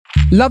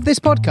Love this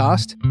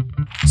podcast?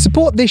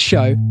 Support this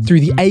show through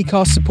the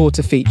Acast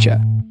supporter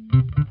feature.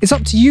 It's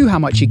up to you how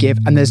much you give,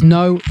 and there's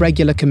no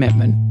regular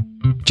commitment.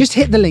 Just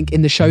hit the link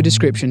in the show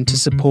description to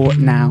support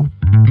now.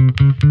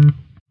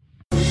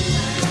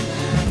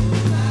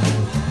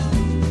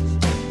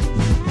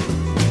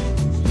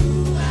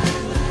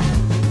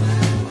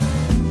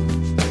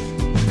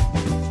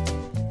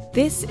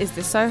 This is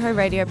the Soho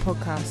Radio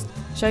Podcast,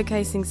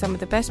 showcasing some of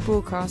the best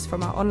broadcasts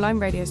from our online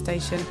radio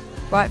station,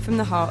 right from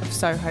the heart of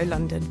Soho,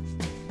 London.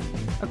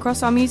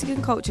 Across our music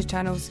and culture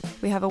channels,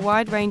 we have a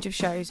wide range of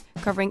shows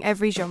covering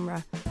every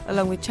genre,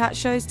 along with chat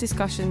shows,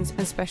 discussions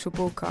and special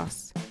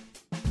broadcasts.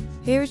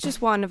 Here is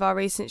just one of our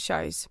recent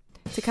shows.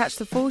 To catch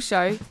the full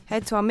show,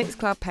 head to our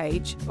Mixcloud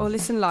page or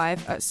listen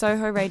live at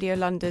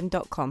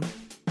sohoradiolondon.com.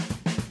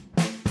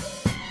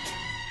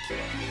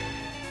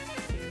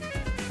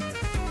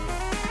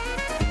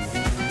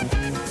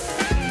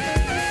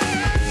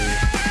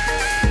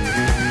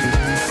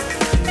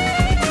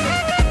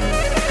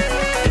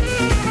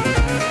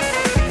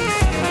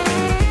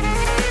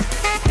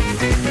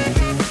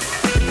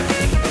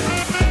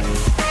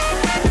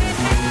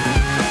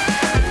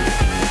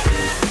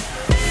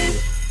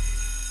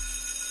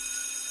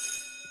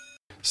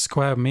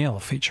 Square Meal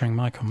featuring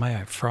Michael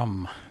Mayo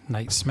from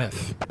Nate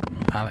Smith.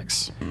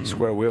 Alex.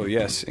 Square Wheel,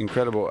 yes,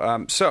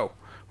 incredible. So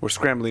we're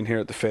scrambling here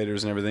at the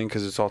faders and everything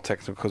because it's all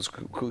technical.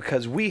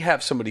 Because we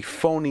have somebody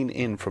phoning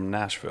in from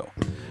Nashville.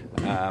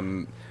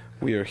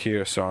 We are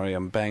here. Sorry,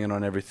 I'm banging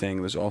on everything.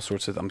 There's all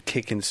sorts of. I'm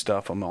kicking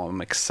stuff. I'm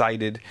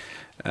excited.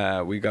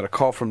 We got a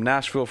call from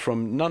Nashville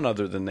from none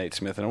other than Nate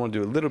Smith, and I want to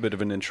do a little bit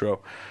of an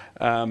intro.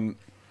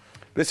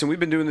 Listen, we've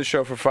been doing this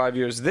show for 5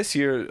 years. This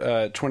year,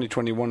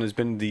 2021, has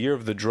been the year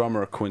of the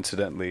drummer,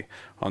 coincidentally,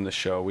 on the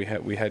show. We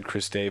had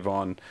Chris Dave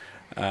on.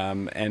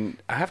 And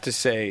I have to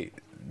say,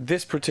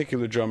 this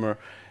particular drummer,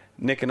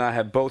 Nick and I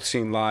have both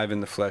seen live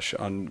in the flesh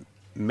on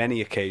many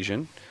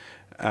occasions.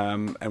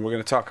 And we're going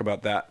to talk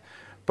about that.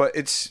 But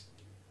it's,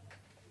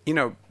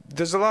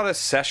 there's a lot of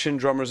session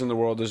drummers in the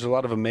world. There's a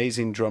lot of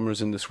amazing drummers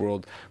in this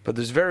world. But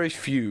there's very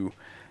few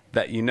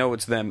that you know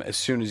it's them as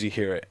soon as you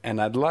hear it.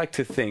 And I'd like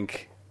to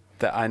think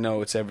that I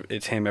know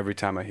it's him every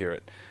time I hear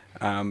it,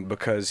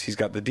 because he's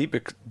got the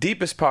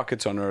deepest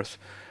pockets on earth.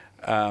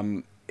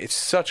 It's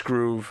such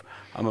groove.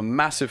 I'm a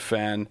massive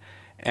fan.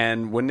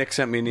 And when Nick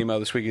sent me an email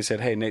this week, he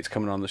said, "Hey, Nate's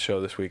coming on the show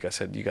this week." I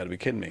said, "You got to be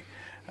kidding me."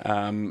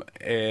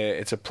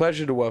 It's a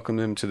pleasure to welcome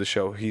him to the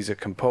show. He's a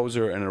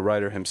composer and a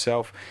writer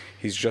himself.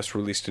 He's just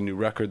released a new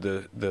record.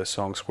 The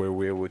song Square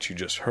Wheel, which you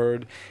just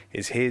heard,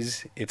 is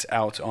his. It's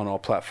out on all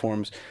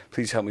platforms.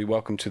 Please help me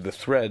welcome to the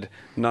thread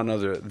none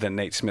other than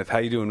Nate Smith. How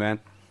you doing,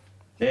 man?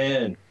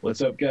 Dan,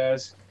 what's up,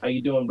 guys? How you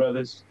doing,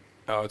 brothers?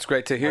 Oh, it's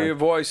great to hear your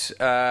voice.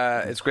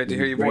 It's great to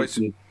hear your voice.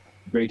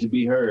 Great to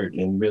be heard,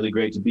 and really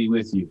great to be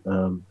with you.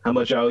 How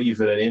much I owe you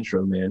for that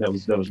intro, man? That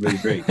was really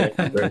great. Thank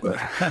you very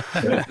much.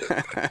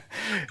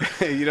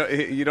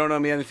 You don't owe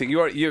me anything.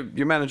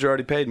 Your manager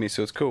already paid me,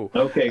 so it's cool.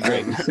 Okay,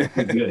 great.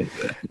 Good.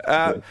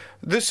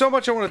 There's so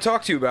much I want to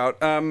talk to you about.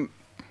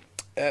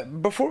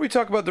 Before we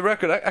talk about the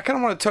record, I kind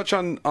of want to touch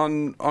on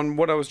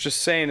what I was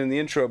just saying in the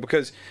intro,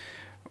 because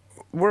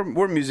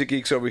we're music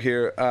geeks over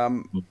here.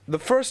 The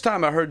first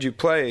time I heard you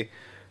play,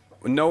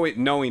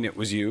 knowing it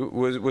was you,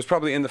 was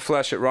probably in the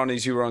flesh at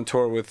Ronnie's. You were on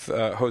tour with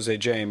Jose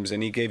James,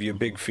 and he gave you a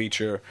big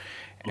feature,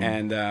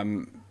 and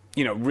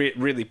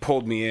really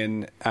pulled me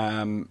in.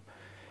 And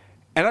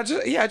I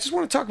just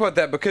want to talk about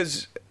that,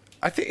 because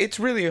I think it's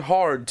really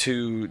hard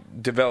to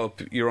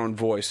develop your own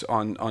voice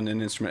on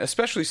an instrument,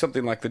 especially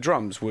something like the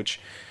drums,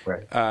 which.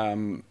 Right.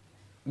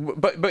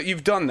 But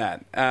you've done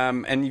that,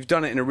 and you've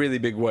done it in a really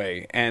big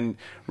way. And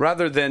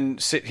rather than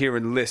sit here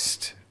and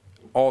list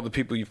all the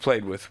people you've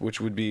played with, which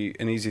would be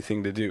an easy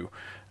thing to do,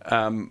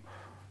 why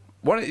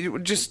don't you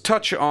just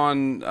touch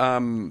on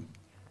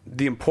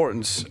the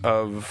importance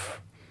of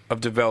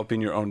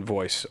developing your own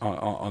voice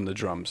on the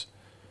drums?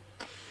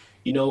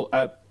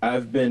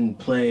 I've been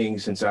playing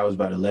since I was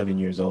about 11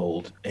 years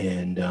old,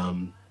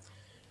 and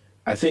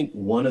I think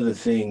one of the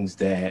things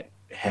that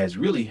has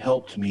really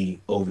helped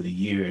me over the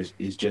years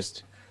is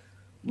just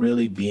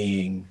really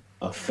being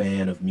a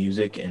fan of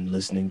music and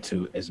listening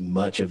to as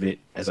much of it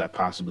as I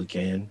possibly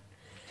can,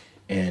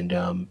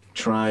 and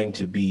trying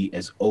to be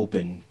as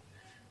open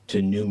to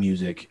new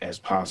music as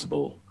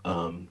possible,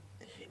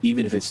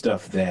 even if it's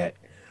stuff that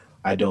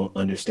I don't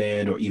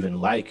understand or even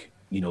like.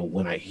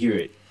 When I hear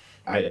it,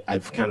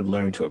 I've kind of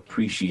learned to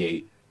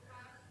appreciate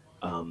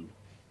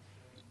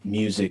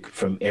music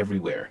from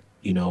everywhere,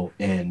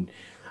 and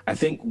I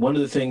think one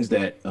of the things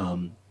that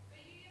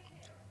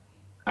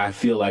I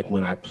feel like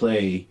when I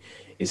play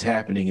is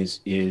happening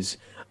is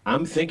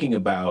I'm thinking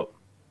about,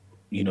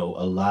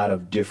 a lot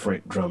of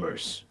different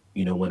drummers,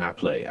 when I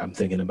play. I'm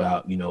thinking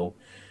about,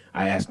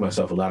 I ask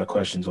myself a lot of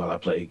questions while I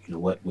play.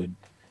 What would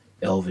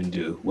Elvin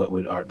do? What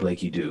would Art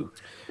Blakey do?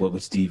 What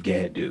would Steve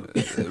Gadd do?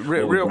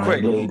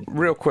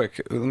 real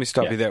quick, let me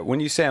stop you there. When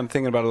you say I'm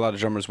thinking about a lot of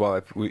drummers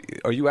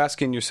are you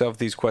asking yourself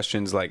these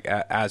questions like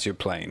as you're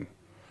playing?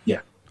 Yeah.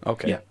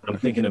 Okay. Yeah, I'm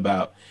thinking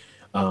about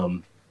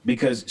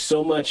because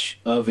so much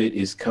of it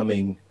is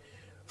coming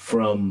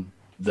from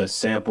the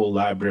sample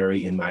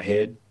library in my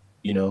head,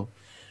 you know,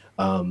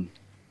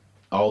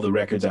 all the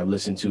records I've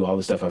listened to, all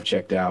the stuff I've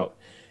checked out,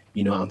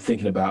 you know, I'm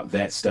thinking about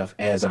that stuff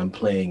as I'm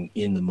playing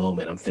in the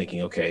moment. I'm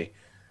thinking, okay,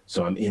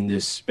 so I'm in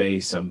this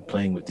space, I'm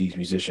playing with these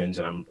musicians,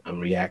 and I'm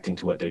reacting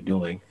to what they're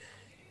doing.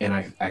 And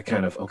I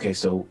kind of, okay,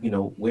 so, you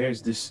know,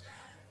 where's this?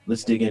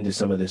 Let's dig into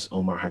some of this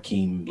Omar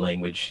Hakim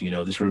language. You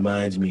know, this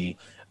reminds me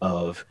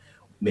of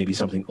maybe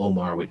something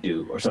Omar would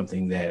do, or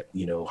something that,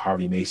 you know,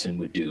 Harvey Mason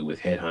would do with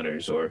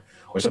Headhunters, or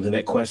something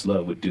that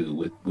Questlove would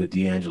do with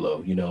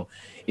D'Angelo. You know,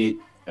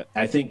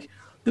 I think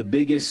the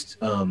biggest,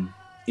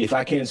 if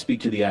I can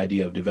speak to the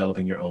idea of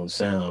developing your own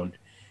sound,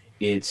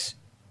 it's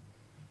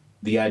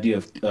the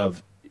idea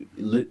of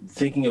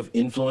thinking of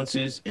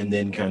influences and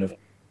then kind of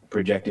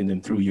projecting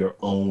them through your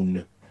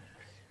own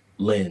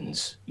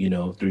lens, you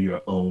know, through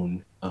your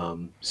own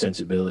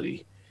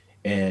sensibility.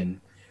 And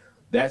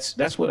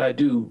that's what I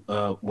do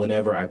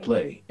whenever I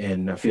play.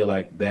 And I feel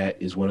like that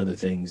is one of the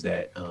things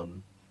that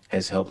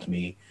has helped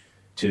me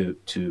to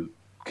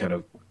kind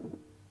of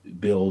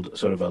build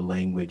sort of a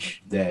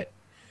language that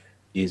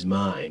is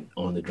mine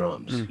on the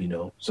drums, you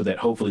know, so that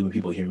hopefully when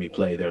people hear me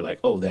play, they're like,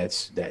 oh,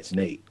 that's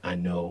Nate. I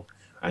know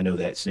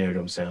that snare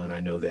drum sound. I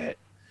know that,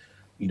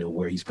 you know,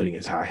 where he's putting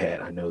his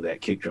hi-hat. I know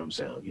that kick drum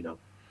sound, you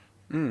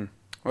know.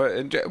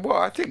 Well,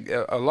 I think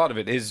a lot of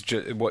it is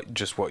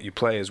just what you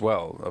play as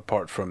well,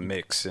 apart from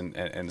mix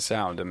and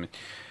sound. I mean,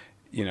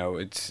 you know,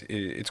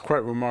 it's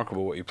quite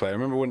remarkable what you play. I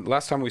remember when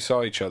last time we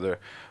saw each other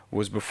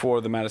was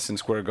before the Madison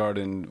Square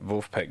Garden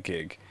Wolfpack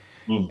gig.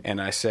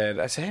 And I said,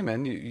 hey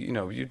man, you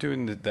know, you're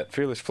doing that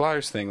Fearless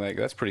Flyers thing, like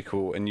that's pretty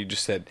cool. And you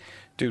just said,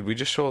 dude, we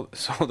just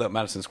sold out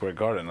Madison Square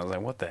Garden. I was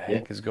like, what the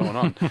heck is going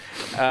on?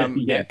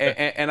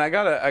 And I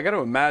gotta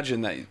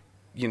imagine that,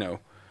 you know,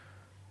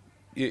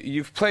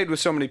 you've played with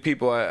so many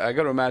people. I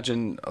got to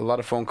imagine a lot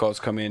of phone calls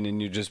come in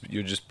and you're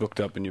just booked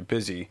up and you're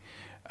busy.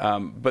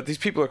 But these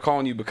people are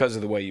calling you because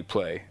of the way you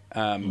play.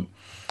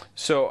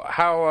 So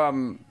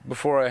how,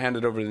 before I hand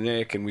it over to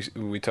Nick and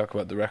we talk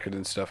about the record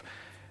and stuff,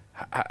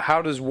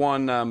 how does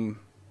one,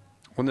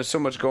 when there's so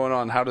much going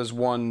on, how does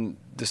one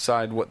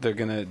decide what they're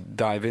going to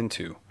dive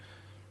into,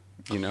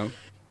 you know?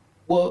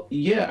 Well,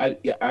 yeah,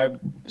 I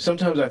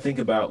sometimes I think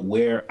about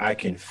where I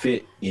can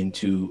fit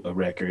into a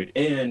record,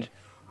 and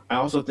I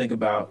also think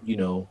about, you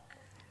know,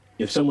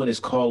 if someone is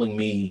calling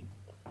me,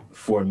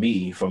 for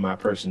my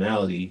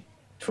personality,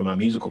 for my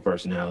musical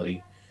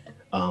personality,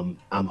 I'm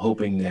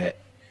hoping that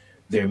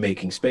they're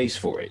making space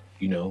for it,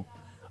 you know.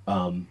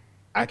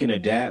 I can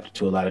adapt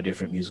to a lot of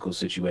different musical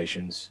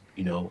situations,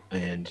 you know,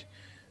 and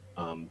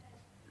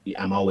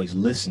I'm always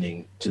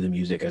listening to the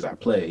music as I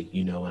play,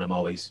 you know, and I'm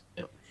always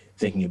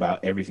thinking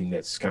about everything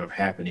that's kind of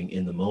happening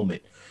in the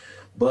moment.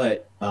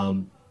 But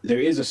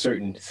there is a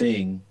certain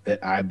thing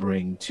that I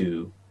bring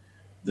to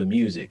the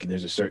music, and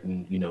there's a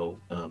certain, you know,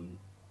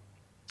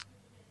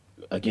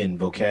 again,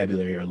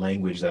 vocabulary or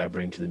language that I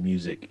bring to the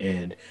music.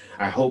 And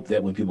I hope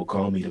that when people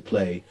call me to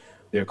play,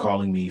 they're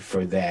calling me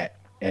for that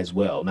as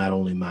well. Not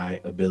only my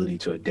ability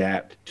to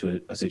adapt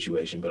to a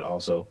situation, but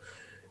also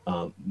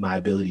my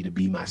ability to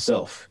be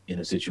myself in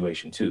a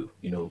situation too,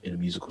 you know, in a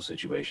musical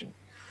situation.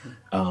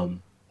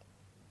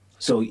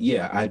 So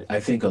yeah, I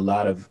think a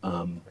lot of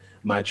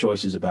my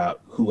choices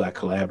about who I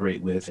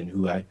collaborate with and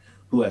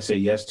who I say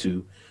yes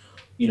to,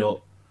 you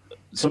know,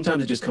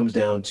 sometimes it just comes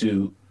down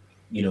to,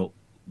 you know,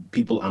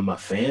 people I'm a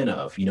fan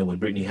of. You know, when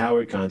Brittany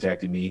Howard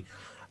contacted me,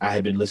 I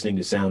had been listening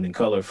to Sound and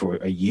Color for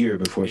a year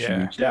before she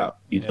reached out,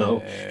 you know?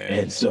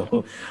 And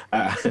so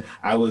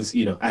I was,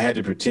 you know, I had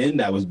to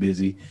pretend I was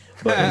busy,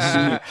 but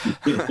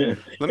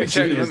let me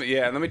check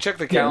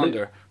the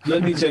calendar.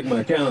 Let me check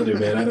my calendar,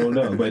 man. I don't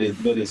know. But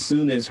as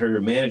soon as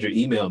her manager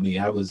emailed me,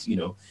 I was, you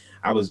know,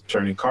 I was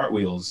turning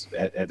cartwheels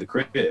at the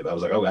crib. I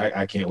was like, oh,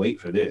 I can't wait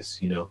for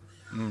this, you know?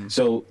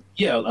 So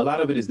yeah, a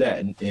lot of it is that.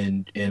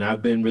 And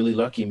I've been really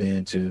lucky,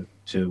 man, to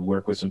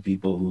work with some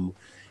people who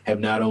have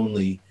not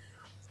only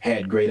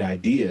had great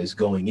ideas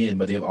going in,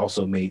 but they've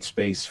also made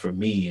space for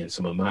me and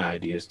some of my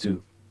ideas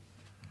too.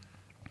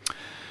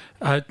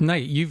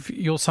 Nate,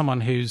 you're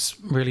someone who's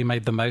really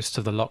made the most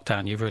of the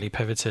lockdown. You've really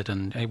pivoted,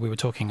 and we were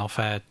talking off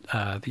air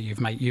that you've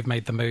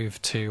made the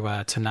move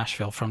to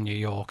Nashville from New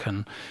York,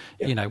 and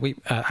you know,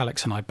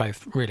 Alex and I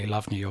both really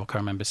love New York. I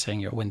remember seeing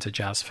you at Winter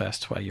Jazz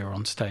Fest, where you were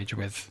on stage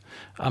with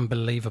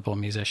unbelievable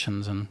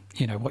musicians, and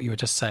you know what you were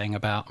just saying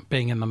about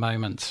being in the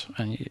moment,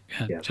 and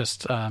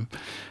just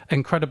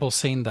incredible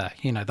scene there.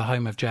 You know, the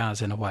home of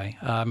jazz in a way.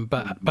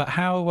 But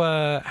how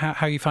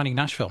are you finding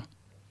Nashville?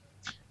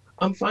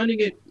 I'm finding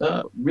it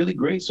really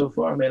great so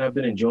far, man. I've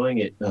been enjoying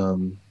it.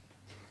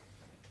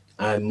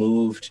 I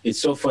moved. It's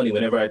so funny.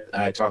 Whenever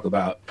I talk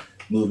about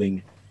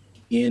moving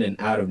in and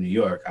out of New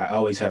York, I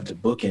always have to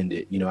bookend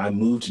it. You know, I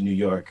moved to New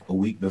York a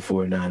week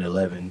before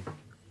 9/11,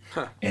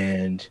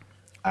 and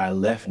I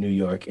left New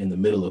York in the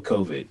middle of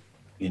COVID.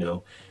 You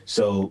know,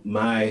 so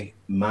my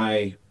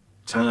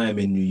time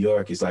in New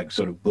York is like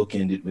sort of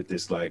bookended with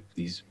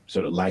these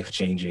sort of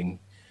life-changing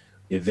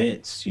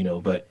events. You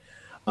know, but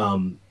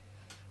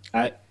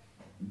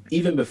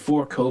even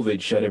before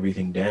COVID shut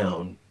everything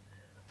down,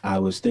 I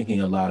was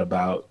thinking a lot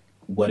about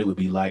what it would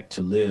be like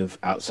to live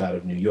outside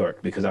of New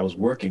York, because I was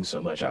working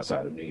so much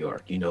outside of New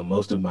York. You know,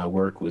 most of my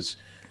work was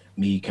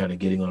me kind of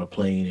getting on a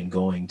plane and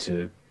going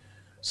to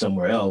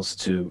somewhere else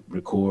to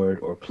record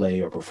or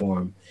play or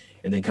perform,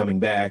 and then coming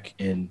back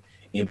and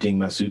emptying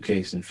my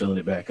suitcase and filling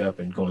it back up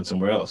and going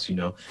somewhere else, you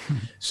know.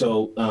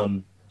 So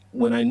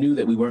when I knew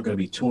that we weren't going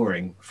to be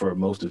touring for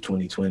most of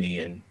 2020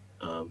 and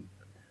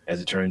as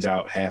it turns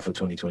out, half of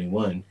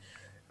 2021,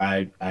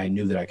 I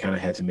knew that I kind of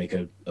had to make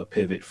a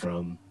pivot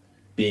from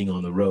being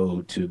on the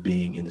road to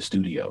being in the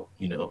studio,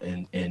 you know,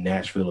 and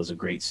Nashville is a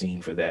great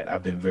scene for that.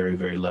 I've been very,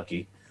 very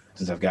lucky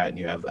since I've gotten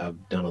here.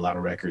 I've done a lot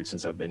of records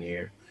since I've been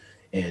here,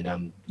 and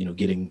I'm, you know,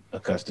 getting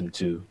accustomed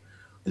to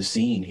the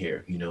scene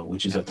here, you know,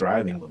 which is a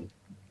thriving one.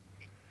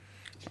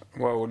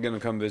 Well, we're gonna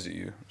come visit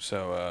you,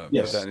 so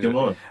yes, come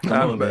on,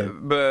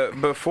 man.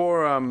 But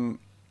before,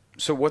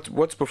 so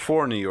what's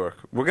before New York?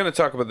 We're gonna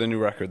talk about the new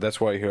record.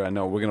 That's why you're here. I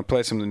know we're gonna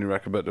play some of the new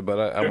record, but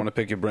I want to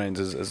pick your brains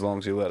as long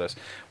as you let us.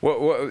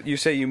 What you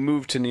say you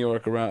moved to New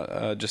York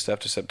around just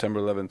after September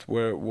 11th?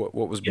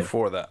 What was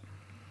before that?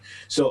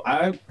 So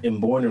I am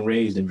born and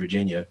raised in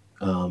Virginia.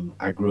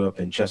 I grew up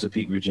in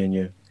Chesapeake,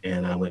 Virginia,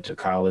 and I went to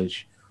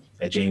college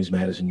at James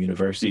Madison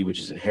University, which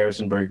is in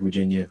Harrisonburg,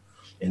 Virginia.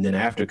 And then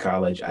after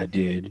college, I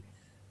did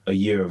a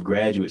year of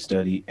graduate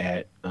study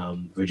at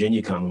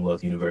Virginia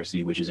Commonwealth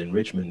University, which is in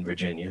Richmond,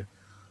 Virginia.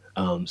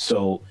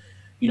 So,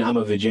 you know, I'm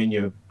a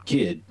Virginia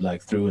kid,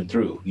 like through and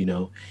through, you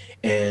know.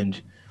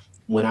 And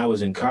when I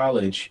was in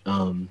college,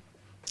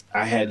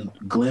 I had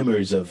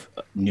glimmers of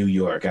New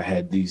York. I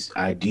had these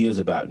ideas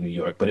about New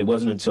York, but it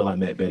wasn't until I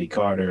met Betty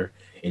Carter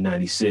in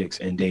 96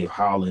 and Dave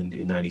Holland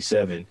in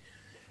 97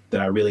 that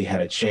I really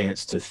had a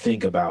chance to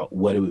think about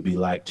what it would be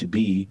like to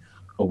be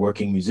a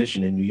working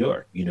musician in New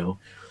York, you know.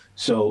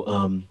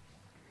 So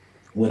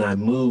when I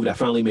moved, I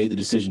finally made the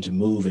decision to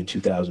move in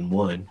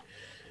 2001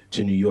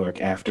 to New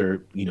York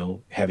after, you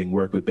know, having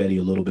worked with Betty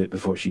a little bit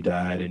before she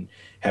died and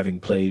having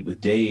played with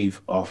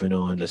Dave off and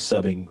on,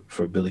 subbing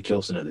for Billy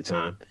Kilson at the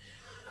time.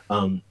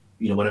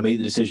 You know, when I made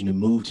the decision to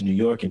move to New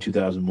York in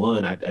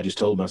 2001, I just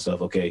told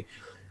myself, okay,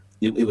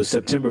 it was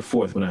September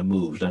 4th when I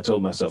moved. And I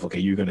told myself, okay,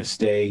 you're going to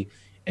stay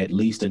at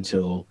least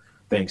until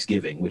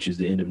Thanksgiving, which is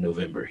the end of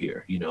November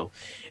here, you know.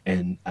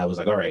 And I was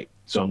like, all right,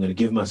 so I'm going to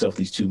give myself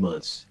these 2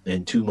 months.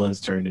 And 2 months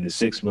turned into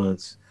 6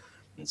 months,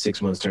 and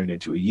 6 months turned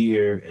into a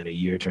year, and a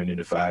year turned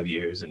into 5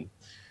 years, and,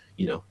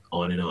 you know,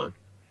 on and on.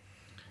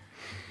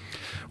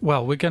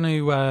 Well, we're going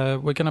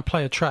to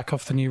play a track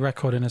off the new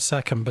record in a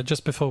second, but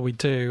just before we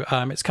do,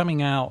 it's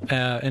coming out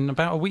in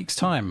about a week's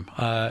time.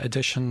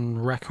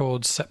 Edition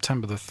Records,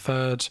 September the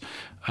 3rd,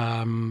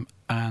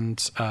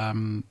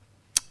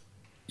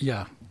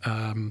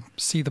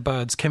 See the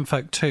Birds,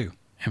 Kinfolk 2,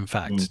 in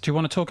fact. Do you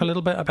want to talk a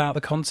little bit about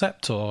the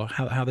concept or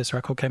how this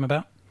record came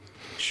about?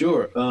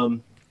 Sure.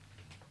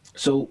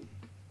 So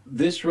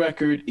this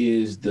record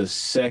is the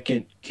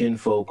second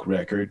Kinfolk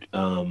record.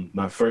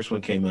 My first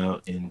one came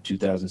out in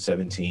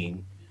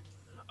 2017,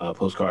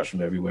 Postcards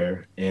from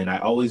Everywhere. And I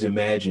always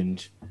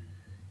imagined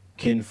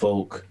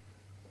Kinfolk,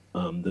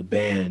 the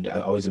band, I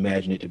always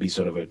imagined it to be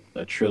sort of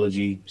a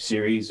trilogy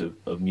series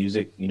of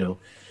music, you know.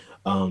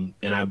 I'm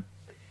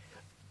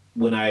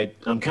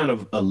kind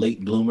of a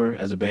late bloomer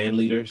as a band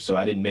leader, so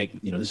I didn't make,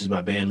 you know, this is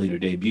my band leader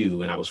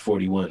debut, and I was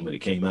 41 when it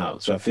came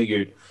out. So I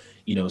figured,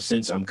 you know,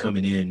 since I'm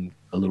coming in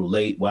a little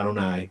late, why don't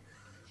I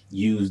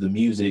use the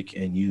music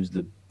and use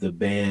the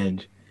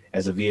band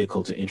as a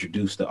vehicle to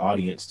introduce the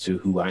audience to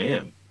who I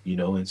am, you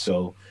know? And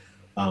so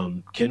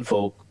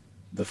Kinfolk,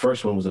 the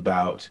first one was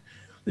about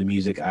the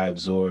music I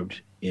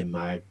absorbed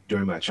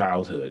during my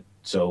childhood.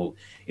 So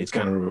it's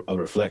kind of a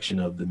reflection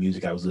of the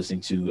music I was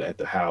listening to at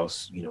the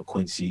house, you know,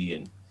 Quincy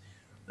and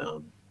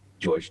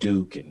George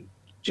Duke and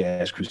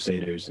Jazz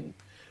Crusaders and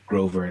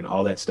Grover and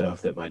all that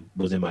stuff that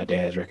was in my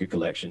dad's record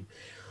collection.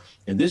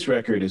 And this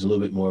record is a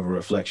little bit more of a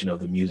reflection of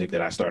the music that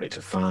I started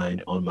to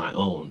find on my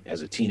own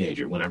as a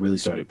teenager when I really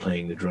started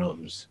playing the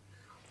drums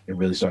and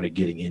really started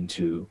getting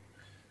into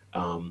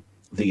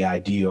the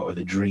idea or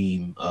the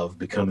dream of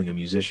becoming a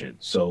musician.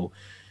 So,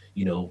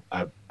 you know,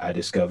 I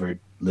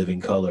discovered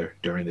Living Colour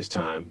during this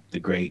time, the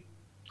great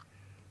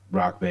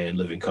rock band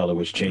Living Colour,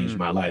 which changed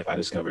my life. I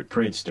discovered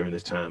Prince during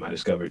this time. I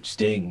discovered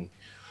Sting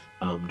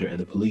and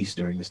the Police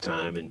during this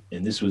time.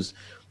 And this was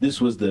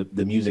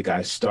the music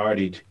I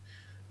started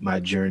my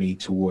journey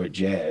toward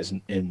jazz.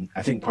 And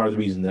I think part of the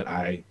reason that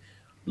I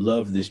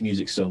love this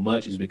music so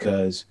much is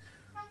because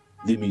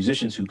the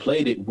musicians who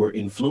played it were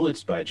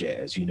influenced by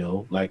jazz, you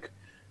know, like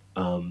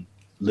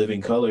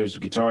Living Colour's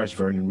guitarist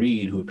Vernon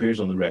Reid, who appears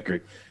on the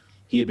record.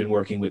 He had been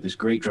working with this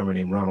great drummer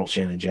named Ronald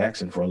Shannon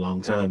Jackson for a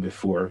long time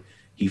before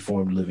he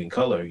formed Living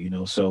Colour, you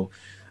know. So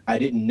I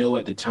didn't know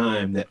at the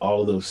time that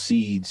all of those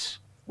seeds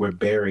were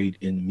buried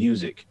in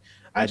music.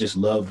 I just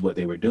loved what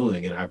they were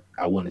doing, and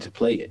I wanted to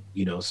play it,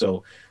 you know.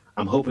 So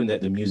I'm hoping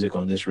that the music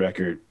on this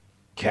record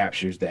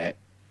captures that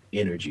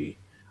energy,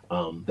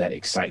 that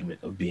excitement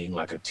of being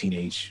like a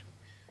teenage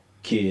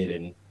kid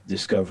and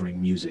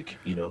discovering music,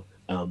 you know.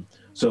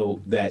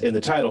 So that, and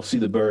the title "See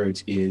the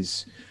Birds"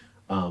 is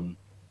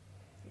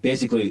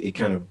basically, it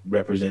kind of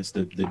represents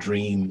the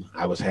dream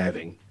I was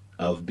having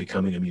of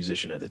becoming a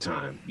musician at the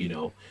time.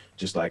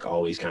 Just like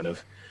always kind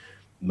of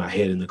my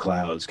head in the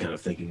clouds, kind of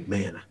thinking,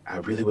 man, I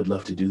really would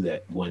love to do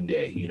that one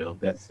day.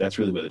 That's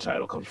really where the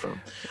title comes from.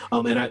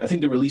 And I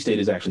think the release date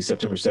is actually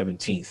September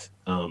 17th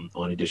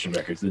on Edition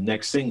Records. The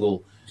next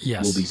single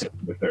will be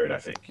September 3rd, I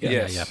think.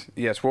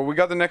 Yes. Well, we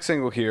got the next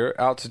single here,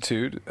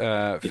 Altitude,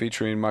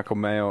 featuring Michael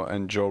Mayo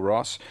and Joe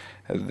Ross.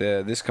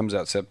 This comes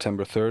out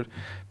September 3rd.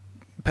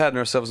 Patting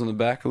ourselves on the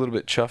back, a little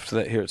bit chuffed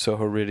that here at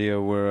Soho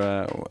Radio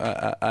we're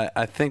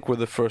I think we're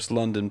the first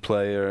London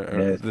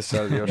player this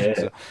side of the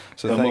ocean.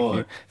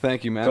 So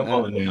thank you, man. Come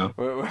on now.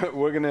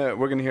 We're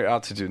gonna hear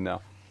Altitude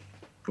now.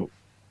 Cool.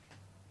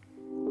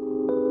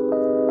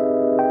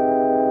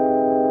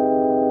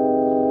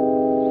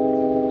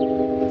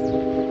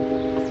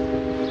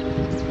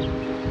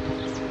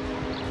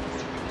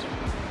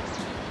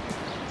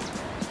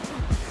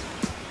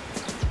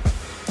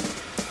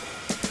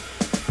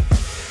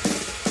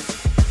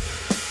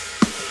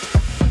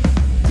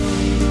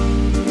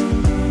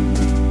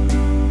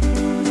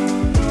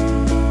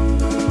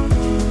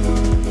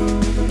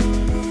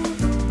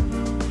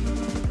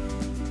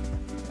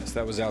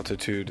 That was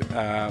Altitude.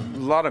 A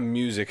lot of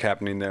music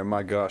happening there.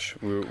 My gosh,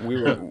 we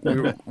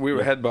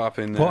were head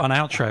bopping there. What an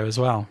outro as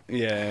well.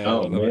 Yeah.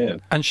 Oh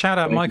man. And shout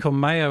out Michael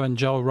Mayo and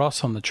Joel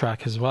Ross on the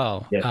track as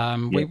well.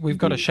 We've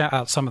got to shout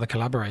out some of the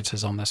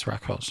collaborators on this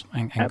record.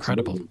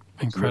 Incredible.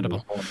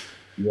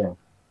 Yeah.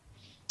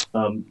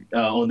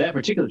 On that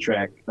particular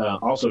track,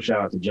 also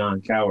shout out to John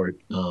Coward,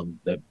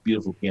 that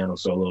beautiful piano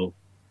solo.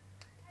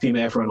 Team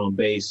Efron on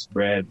bass,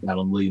 Brad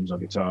Allen Williams on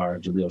guitar,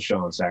 Jaleel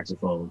Shaw on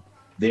saxophone.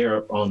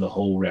 They're on the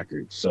whole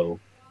record, so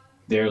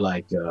they're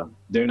like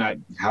they're not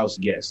house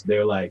guests.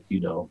 They're like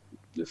the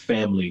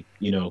family,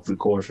 the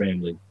core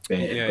family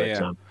band.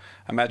 I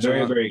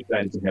imagine very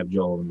excited to have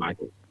Joel and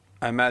Michael.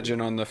 I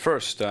imagine on the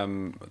first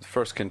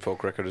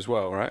Kinfolk record as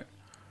well, right?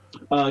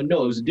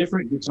 No, it was a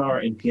different guitar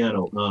and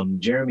piano.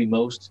 Jeremy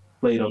Most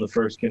played on the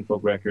first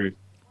Kinfolk record,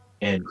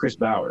 and Chris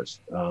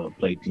Bowers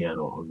played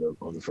piano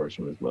on the first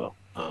one as well.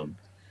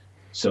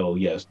 So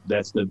yes,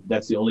 that's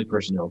the only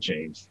personnel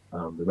change.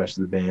 The rest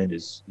of the band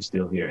is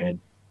still here. And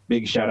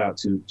big shout out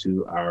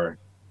to our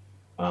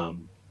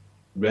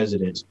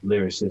resident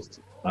lyricist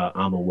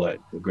Amma Watt,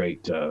 the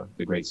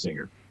great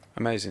singer.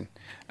 Amazing.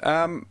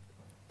 A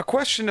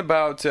question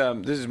about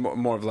this is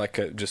more of like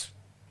a just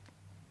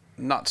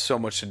not so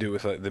much to do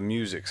with like the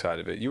music side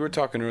of it. You were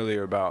talking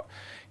earlier about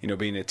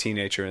being a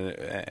teenager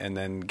and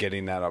then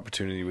getting that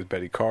opportunity with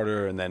Betty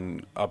Carter, and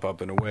then up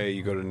and away.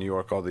 You go to New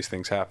York, all these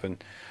things happen.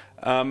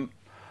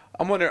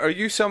 I'm wondering, are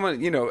you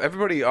someone,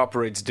 everybody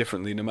operates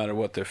differently no matter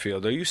what their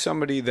field. Are you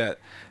somebody that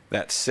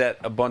set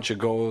a bunch of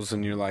goals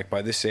and you're like,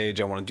 by this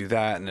age I want to do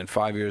that, and in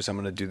 5 years I'm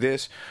going to do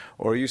this?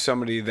 Or are you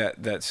somebody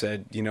that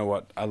said, you know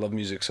what, I love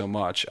music so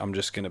much, I'm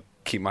just going to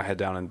keep my head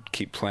down and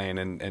keep playing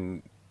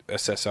and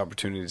assess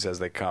opportunities as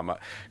they come?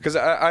 Because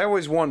I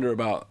always wonder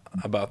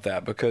about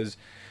that, because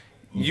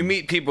you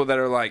meet people that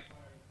are like,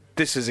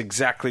 this is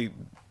exactly,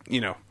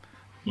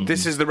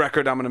 this is the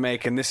record I'm going to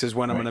make, and this is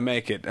when I'm going to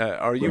make it.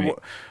 Are you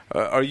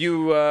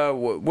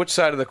which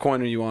side of the coin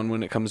are you on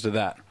when it comes to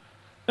that?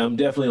 I'm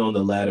definitely on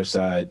the latter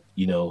side.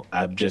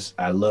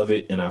 I love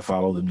it and I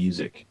follow the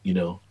music.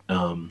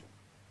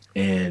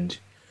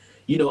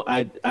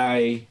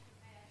 I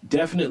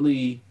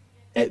definitely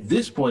at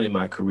this point in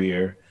my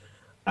career,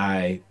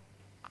 I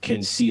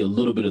can see a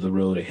little bit of the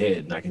road ahead,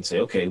 and I can say,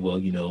 okay, well,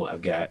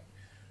 I've got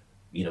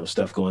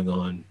stuff going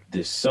on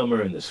this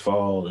summer and this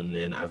fall, and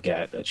then I've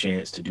got a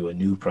chance to do a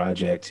new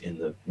project in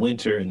the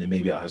winter, and then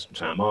maybe I'll have some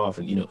time off.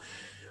 And,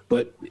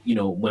 but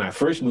when I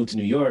first moved to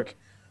New York,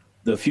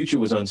 the future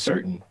was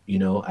uncertain.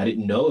 I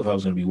didn't know if I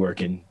was going to be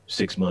working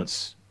 6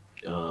 months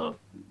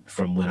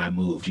from when I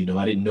moved.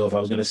 I didn't know if I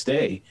was going to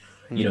stay.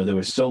 There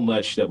was so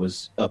much that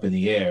was up in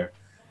the air.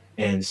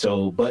 And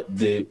so, but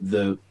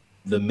the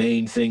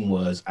main thing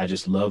was, I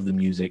just love the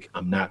music.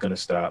 I'm not going to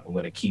stop. I'm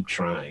going to keep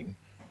trying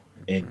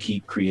and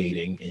keep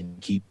creating and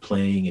keep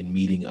playing and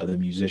meeting other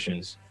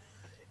musicians.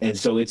 And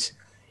so it's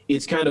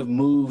kind of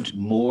moved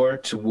more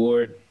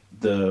toward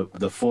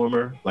the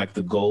former, like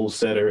the goal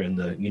setter and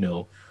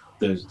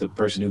the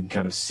person who can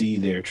kind of see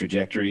their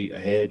trajectory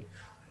ahead.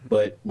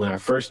 But when I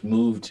first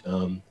moved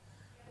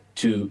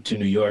to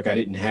New York, I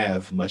didn't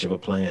have much of a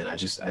plan. I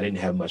didn't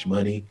have much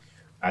money.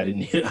 I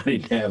didn't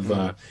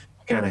have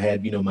kind of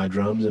had my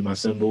drums and my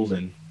cymbals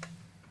and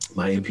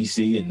my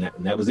MPC, and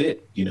that was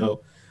it,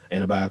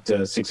 and about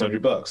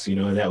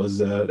 $600, and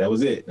that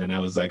was it. And I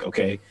was like,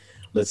 okay,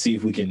 let's see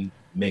if we can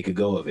make a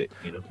go of it.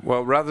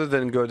 Well, rather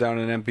than go down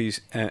an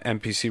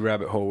MPC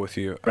rabbit hole with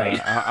you, right.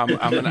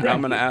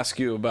 I'm gonna ask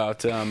you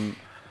about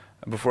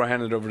before I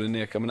hand it over to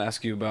Nick. I'm gonna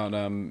ask you about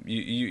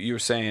you were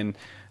saying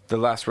the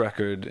last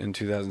record in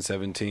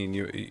 2017.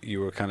 You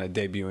were kind of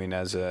debuting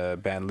as a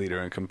band leader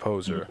and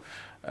composer.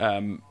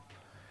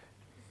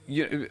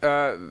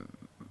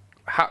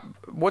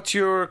 what's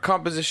your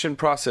composition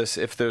process,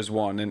 if there's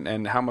one,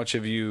 and how much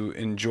have you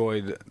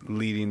enjoyed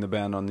leading the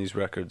band on these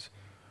records?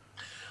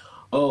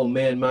 Oh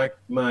man,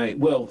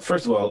 well,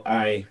 first of all,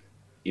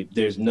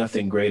 there's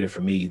nothing greater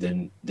for me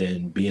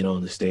than being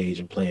on the stage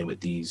and playing with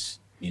these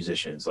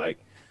musicians. Like,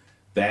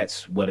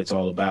 that's what it's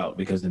all about,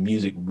 because the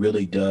music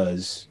really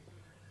does,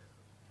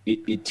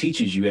 it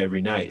teaches you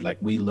every night. Like,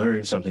 we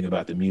learn something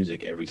about the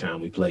music every time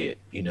we play it,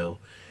 you know,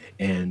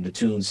 and the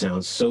tunes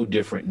sound so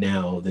different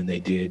now than they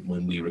did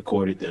when we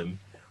recorded them.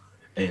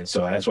 And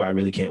so that's why I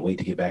really can't wait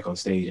to get back on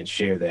stage and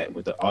share that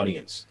with the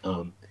audience.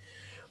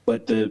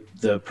 But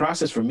the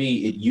process for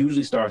me, it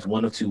usually starts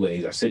one of two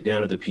ways. I sit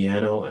down at the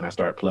piano and I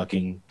start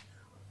plucking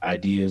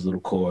ideas,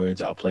 little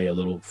chords. I'll play a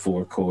little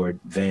 4-chord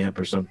vamp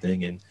or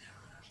something, and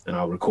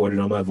I'll record it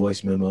on my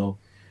voice memo,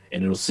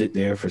 and it'll sit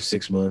there for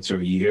 6 months or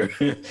a year.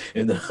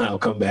 And then I'll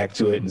come back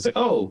to it and say,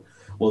 oh,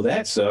 well,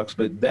 that sucks,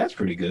 but that's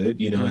pretty good,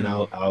 you know, and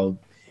I'll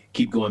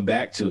keep going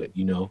back to it,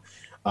 you know.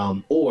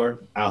 Or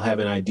I'll have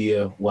an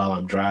idea while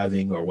I'm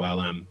driving or while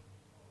I'm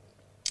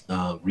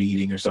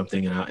reading or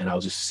something, and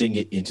I'll just sing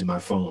it into my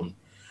phone.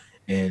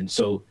 And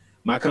so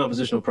my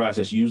compositional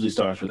process usually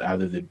starts with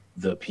either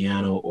the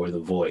piano or the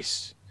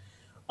voice.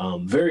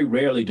 Very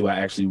rarely do I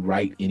actually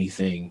write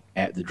anything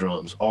at the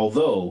drums,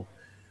 although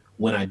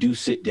when I do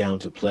sit down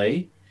to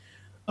play,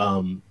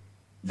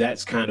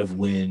 that's kind of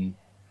when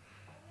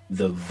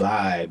the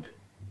vibe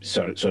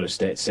sort of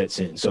sets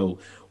in. So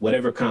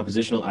whatever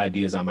compositional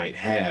ideas I might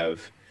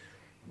have,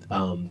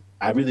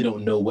 I really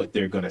don't know what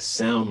they're going to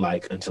sound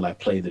like until I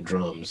play the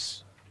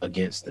drums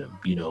against them,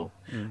 you know,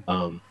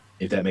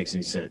 if that makes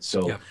any sense.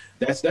 So yeah.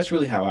 That's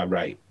really how I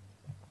write.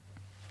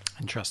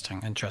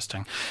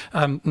 Interesting.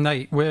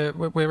 Nate,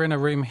 we're in a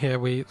room here.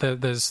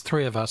 There's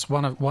three of us.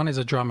 One is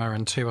a drummer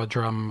and two are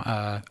drum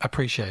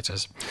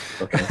appreciators.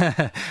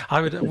 Okay.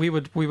 we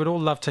would all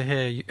love to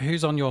hear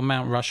who's on your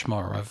Mount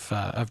Rushmore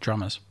of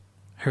drummers.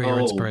 Who are your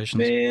inspirations?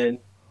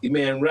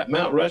 Man,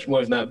 Mount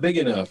Rushmore is not big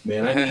enough,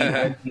 man.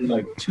 I need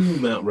like 2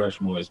 Mount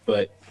Rushmores,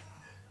 but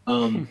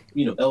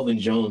you know, Elvin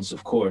Jones,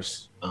 of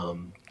course.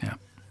 Yeah.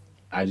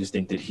 I just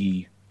think that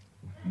he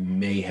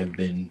may have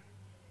been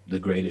the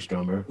greatest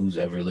drummer who's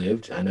ever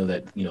lived. I know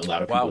that, you know, a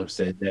lot of people have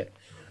said that,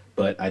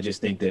 but I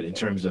just think that in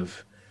terms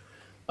of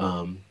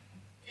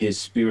his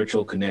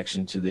spiritual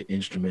connection to the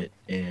instrument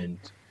and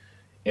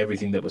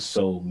everything that was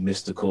so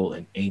mystical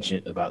and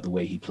ancient about the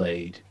way he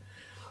played,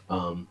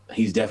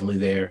 he's definitely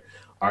there.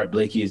 Art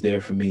Blakey is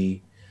there for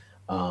me.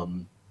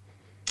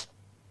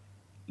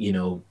 You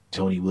know,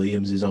 Tony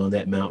Williams is on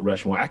that Mount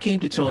Rushmore. I came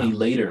to Tony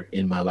later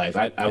in my life.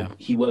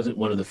 He wasn't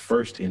one of the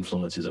first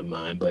influences of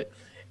mine, but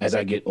as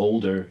I get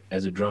older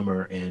as a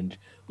drummer and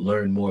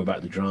learn more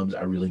about the drums,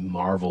 I really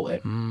marvel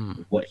at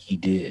what he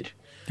did.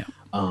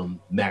 Yeah.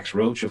 Max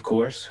Roach, of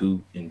course,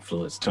 who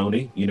influenced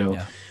Tony, you know.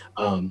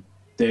 Yeah.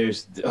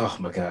 There's, oh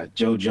my God,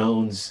 Joe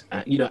Jones.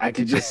 You know, I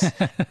could just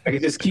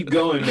keep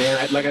going,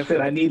 man. Like I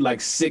said, I need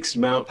like 6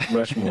 Mount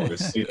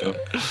Rushmores, you know.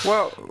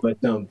 Well, but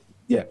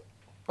yeah.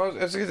 Well,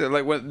 I was gonna say,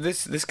 like, when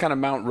this kind of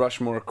Mount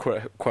Rushmore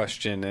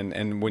question,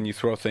 and when you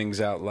throw things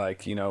out,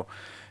 like, you know,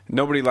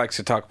 nobody likes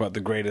to talk about the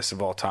greatest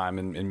of all time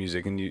in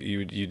music, and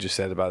you just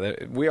said about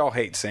it. We all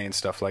hate saying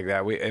stuff like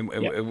that.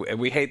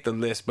 We hate the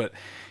list, but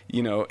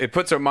you know, it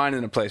puts our mind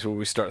in a place where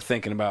we start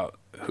thinking about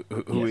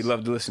who we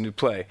love to listen to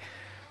play.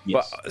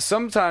 Yes. But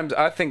sometimes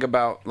I think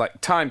about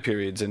like time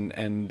periods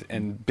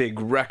and big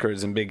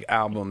records and big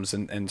albums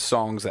and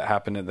songs that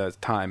happened at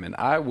that time. And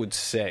I would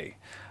say,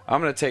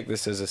 I'm going to take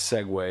this as a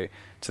segue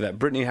to that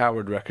Brittany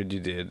Howard record you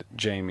did,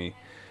 Jamie.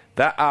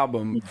 That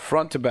album,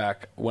 front to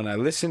back, when I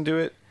listened to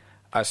it,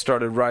 I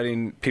started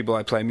writing people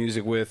I play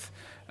music with,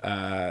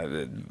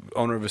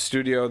 owner of a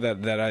studio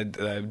that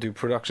I do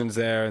productions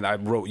there. And I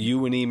wrote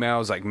you an email. I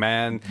was like,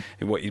 man,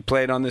 what you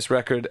played on this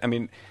record. I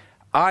mean,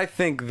 I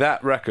think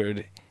that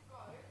record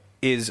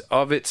is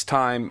of its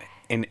time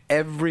in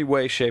every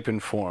way, shape,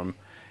 and form.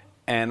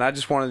 And I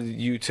just wanted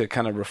you to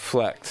kind of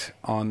reflect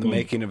on the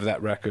making of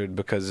that record,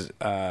 because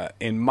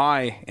in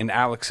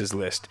Alex's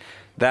list,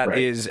 that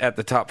is at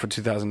the top for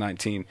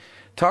 2019.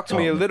 Talk to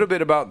me a little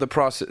bit about the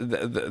process,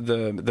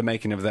 the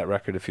making of that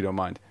record, if you don't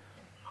mind.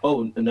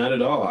 Oh, not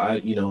at all.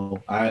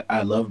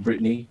 I love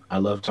Brittany. I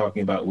love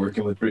talking about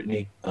working with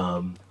Brittany.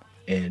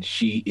 And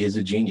she is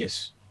a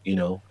genius. You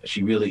know,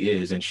 she really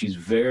is, and she's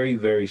very,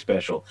 very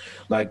special.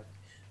 Like,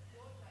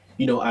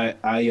 you know,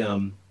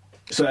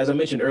 so as I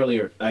mentioned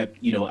earlier, I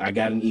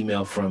got an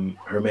email from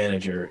her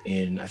manager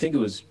in, I think it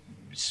was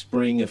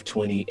spring of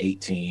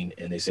 2018,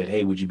 and they said,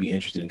 hey, would you be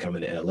interested in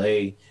coming to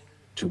LA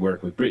to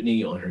work with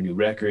Brittany on her new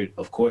record?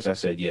 Of course I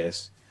said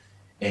yes.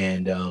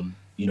 And,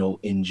 you know,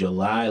 in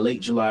July,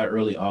 late July,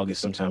 early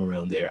August, sometime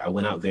around there, I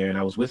went out there and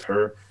I was with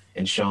her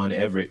and Sean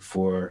Everett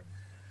for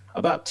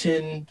about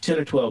 10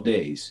 or 12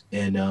 days.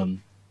 And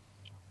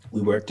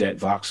we worked at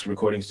Vox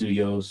Recording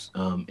Studios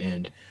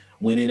and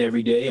went in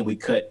every day, and we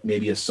cut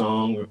maybe a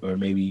song or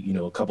maybe, you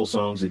know, a couple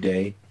songs a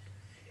day.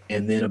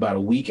 And then about a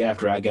week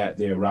after I got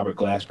there, Robert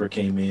Glasper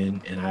came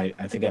in, and I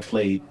think I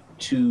played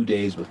 2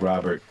 days with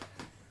Robert.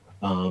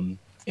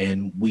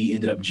 and we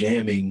ended up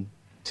jamming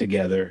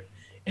together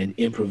and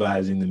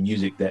improvising the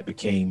music that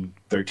became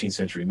 13th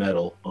Century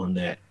Metal on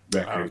that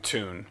record. Oh,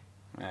 tune.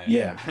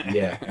 Yeah.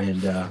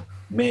 And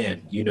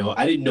man, you know,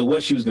 I didn't know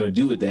what she was going to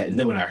do with that, and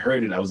then when I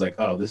heard it, I was like,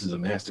 oh, this is a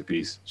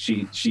masterpiece.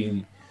 She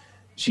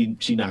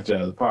knocked it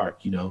out of the park,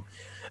 you know.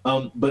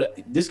 But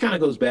this kind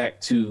of goes back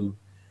to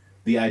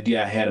the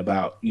idea I had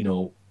about, you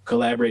know,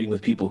 collaborating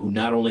with people who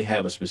not only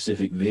have a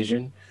specific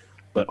vision,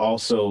 but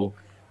also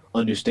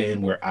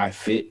understand where I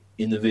fit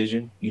in the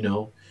vision. You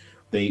know,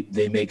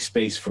 they make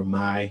space for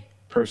my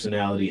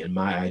personality and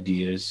my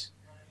ideas.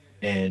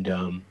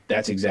 And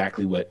that's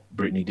exactly what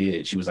Brittany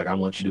did. She was like, I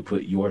want you to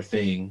put your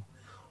thing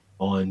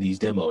on these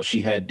demos.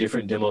 She had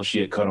different demos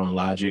she had cut on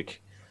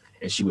Logic,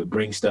 and she would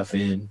bring stuff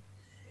in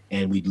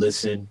and we'd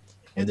listen.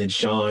 And then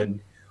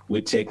Sean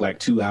would take like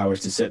 2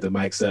 hours to set the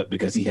mics up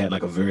because he had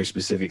like a very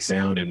specific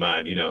sound in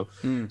mind, you know?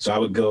 So I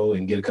would go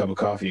and get a cup of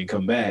coffee and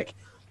come back,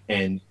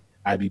 and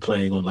I'd be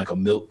playing on like a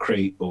milk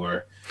crate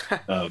or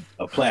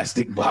a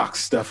plastic box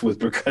stuffed with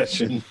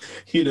percussion,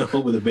 you know,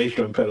 with a bass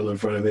drum pedal in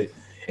front of it.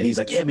 And he's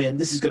like, yeah, man,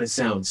 this is going to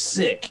sound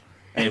sick.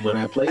 And when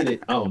I played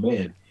it, oh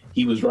man,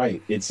 he was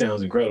right. It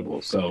sounds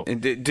incredible. So,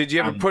 and did you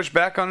ever push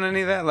back on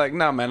any of that? Like,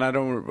 no, man, I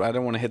don't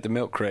want to hit the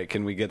milk crate.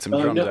 Can we get some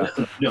drums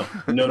out? No.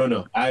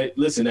 I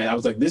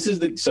was like, this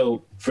is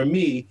so for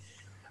me,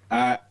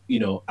 I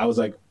was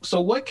like,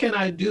 so what can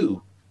I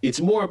do? It's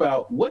more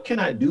about what can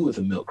I do with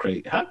a milk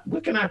crate?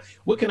 What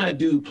can I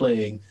do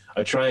playing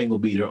a triangle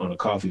beater on a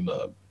coffee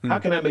mug? How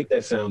can I make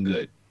that sound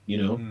good? You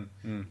know?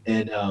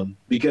 And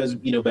because,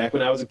 you know, back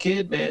when I was a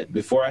kid, man,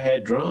 before I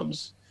had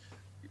drums,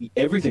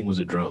 everything was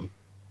a drum,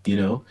 you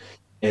know?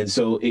 And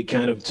so it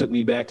kind of took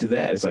me back to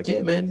that. It's like,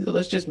 yeah, man,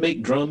 let's just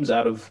make drums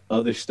out of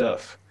other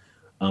stuff.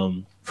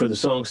 For the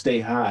song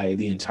Stay High,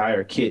 the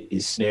entire kit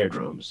is snare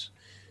drums.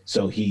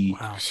 So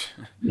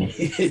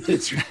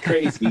it's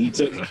crazy. He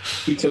took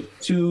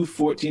two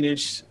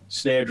 14-inch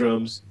snare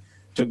drums,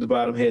 took the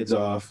bottom heads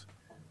off,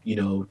 you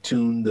know,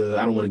 tuned the.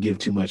 I don't want to give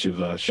too much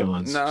of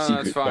Sean's. No,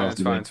 secret.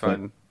 It's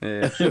fine.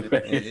 Yeah.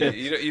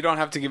 You don't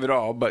have to give it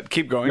all, but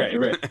keep going.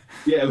 Right.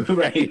 Yeah,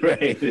 right.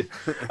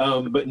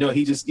 But no,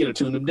 he just, you know,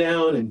 tuned them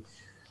down and,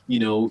 you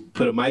know,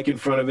 put a mic in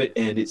front of it,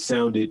 and it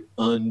sounded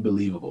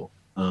unbelievable.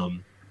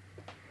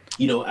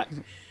 You know,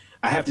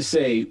 I have to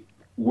say,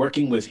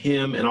 working with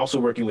him and also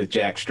working with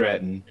Jack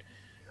Stratton,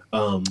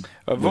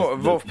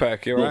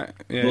 Wolfpack, you're right.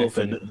 Yeah. Wolf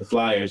and the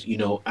Flyers, you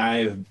know,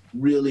 I've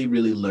really,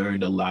 really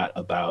learned a lot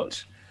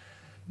about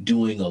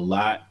doing a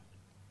lot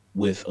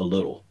with a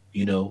little.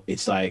 You know,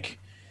 it's like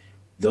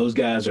those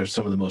guys are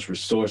some of the most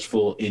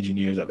resourceful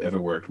engineers I've ever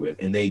worked with,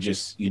 and they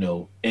just, you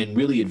know, and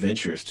really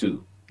adventurous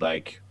too.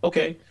 Like,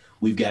 okay,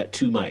 we've got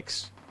 2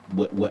 mics.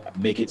 What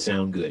make it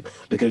sound good?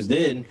 Because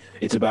then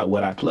it's about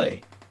what I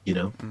play, you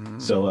know.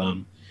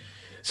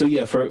 So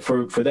yeah, for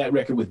that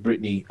record with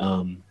Brittany,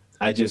 I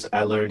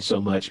learned so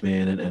much,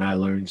 man, and I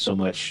learned so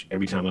much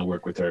every time I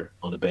work with her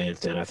on the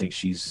bandstand. I think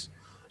she's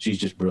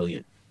just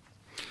brilliant.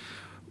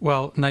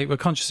 Well, Nate, we're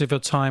conscious of your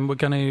time. We're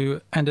going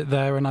to end it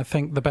there, and I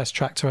think the best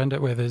track to end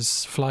it with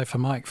is Fly for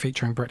Mike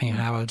featuring Brittany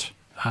Howard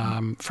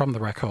from the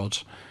record.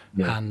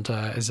 Yeah. And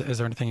is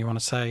there anything you want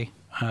to say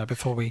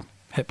before we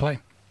hit play?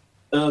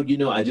 You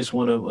know, I just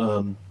want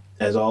to,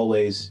 as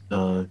always,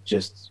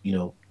 just, you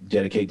know,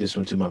 dedicate this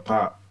one to my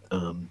pop.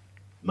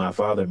 My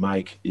father,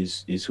 Mike,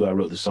 is who I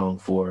wrote the song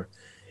for,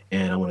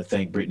 and I want to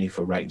thank Brittany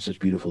for writing such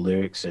beautiful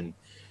lyrics, and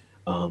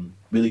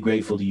really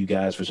grateful to you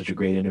guys for such a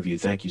great interview.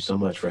 Thank you so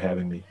much for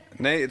having me.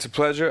 Nate, it's a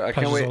pleasure. I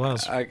can't wait.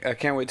 I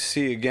can't wait to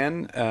see you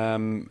again,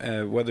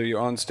 whether you're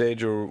on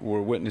stage or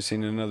we're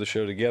witnessing another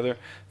show together.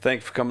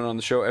 Thank you for coming on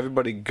the show.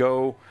 Everybody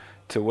go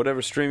to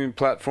whatever streaming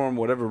platform,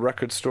 whatever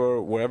record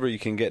store, wherever you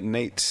can get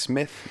Nate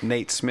Smith.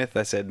 I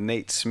said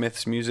Nate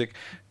Smith's music.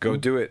 Go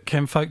do it.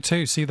 Kinfolk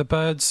 2, See the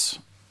Birds,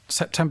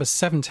 September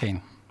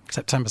 17.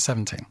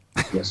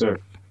 Yes,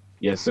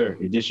 sir.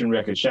 Edition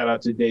Records. Shout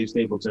out to Dave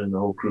Stapleton and the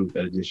whole crew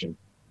at Edition.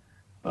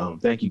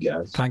 Thank you,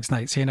 guys. Thanks,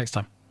 Nate. See you next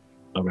time.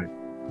 All right.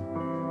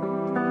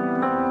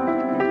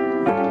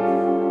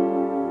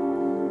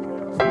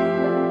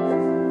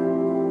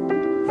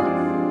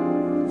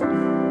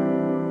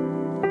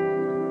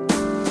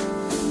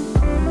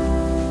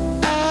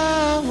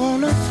 I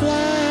wanna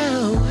fly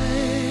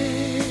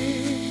away,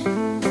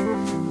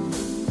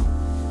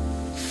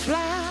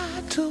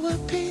 fly to a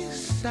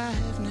peace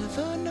I've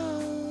never known.